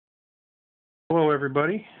Hello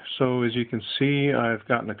everybody. So as you can see, I've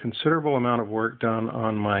gotten a considerable amount of work done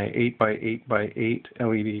on my 8x8x8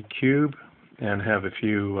 LED cube and have a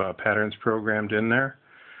few patterns programmed in there.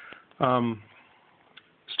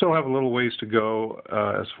 Still have a little ways to go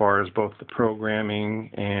as far as both the programming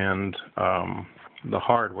and the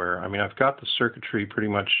hardware. I mean, I've got the circuitry pretty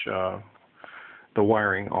much, the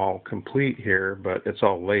wiring all complete here, but it's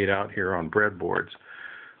all laid out here on breadboards.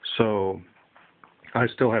 So I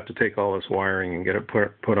still have to take all this wiring and get it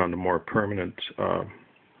put onto more permanent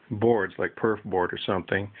boards like perf board or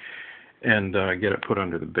something, and get it put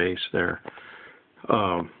under the base there.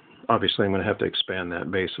 Obviously I'm going to have to expand that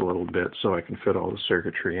base a little bit so I can fit all the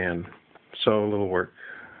circuitry in. So a little work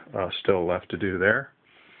still left to do there.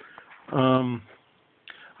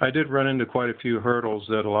 I did run into quite a few hurdles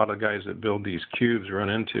that a lot of guys that build these cubes run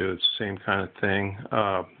into. It's the same kind of thing.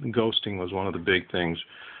 Ghosting was one of the big things.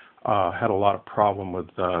 Had a lot of problem with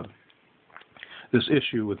this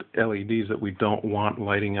issue with LEDs that we don't want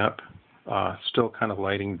lighting up, still kind of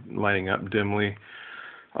lighting up dimly.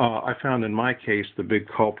 I found in my case the big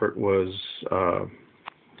culprit was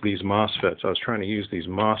these MOSFETs. I was trying to use these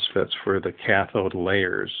MOSFETs for the cathode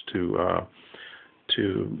layers to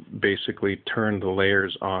basically turn the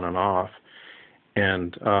layers on and off,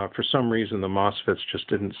 and for some reason the MOSFETs just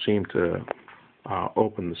didn't seem to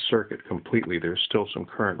open the circuit completely. There's still some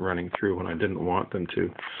current running through when I didn't want them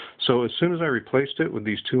to. So as soon as I replaced it with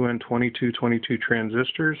these 2N2222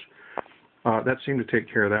 transistors, that seemed to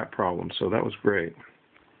take care of that problem, so that was great.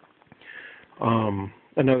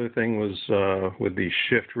 Another thing was with these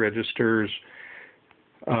shift registers.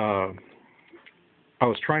 I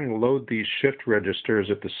was trying to load these shift registers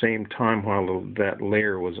at the same time while that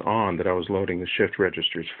layer was on that I was loading the shift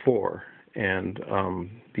registers for. And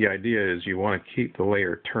the idea is you want to keep the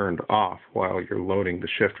layer turned off while you're loading the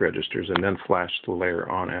shift registers and then flash the layer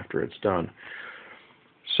on after it's done.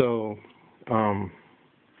 So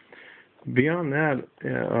beyond that,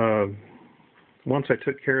 once I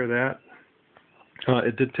took care of that,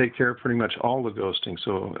 it did take care of pretty much all the ghosting,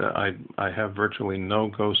 so I have virtually no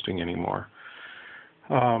ghosting anymore.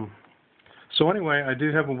 So anyway, I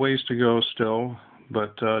do have a ways to go still,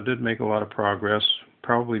 but did make a lot of progress.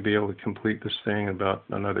 Probably be able to complete this thing in about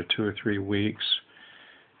another 2 or 3 weeks,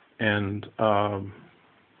 and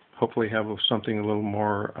hopefully have something a little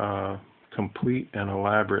more complete and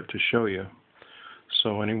elaborate to show you.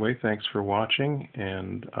 So anyway, thanks for watching,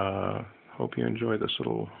 and hope you enjoy this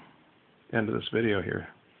little end of this video here.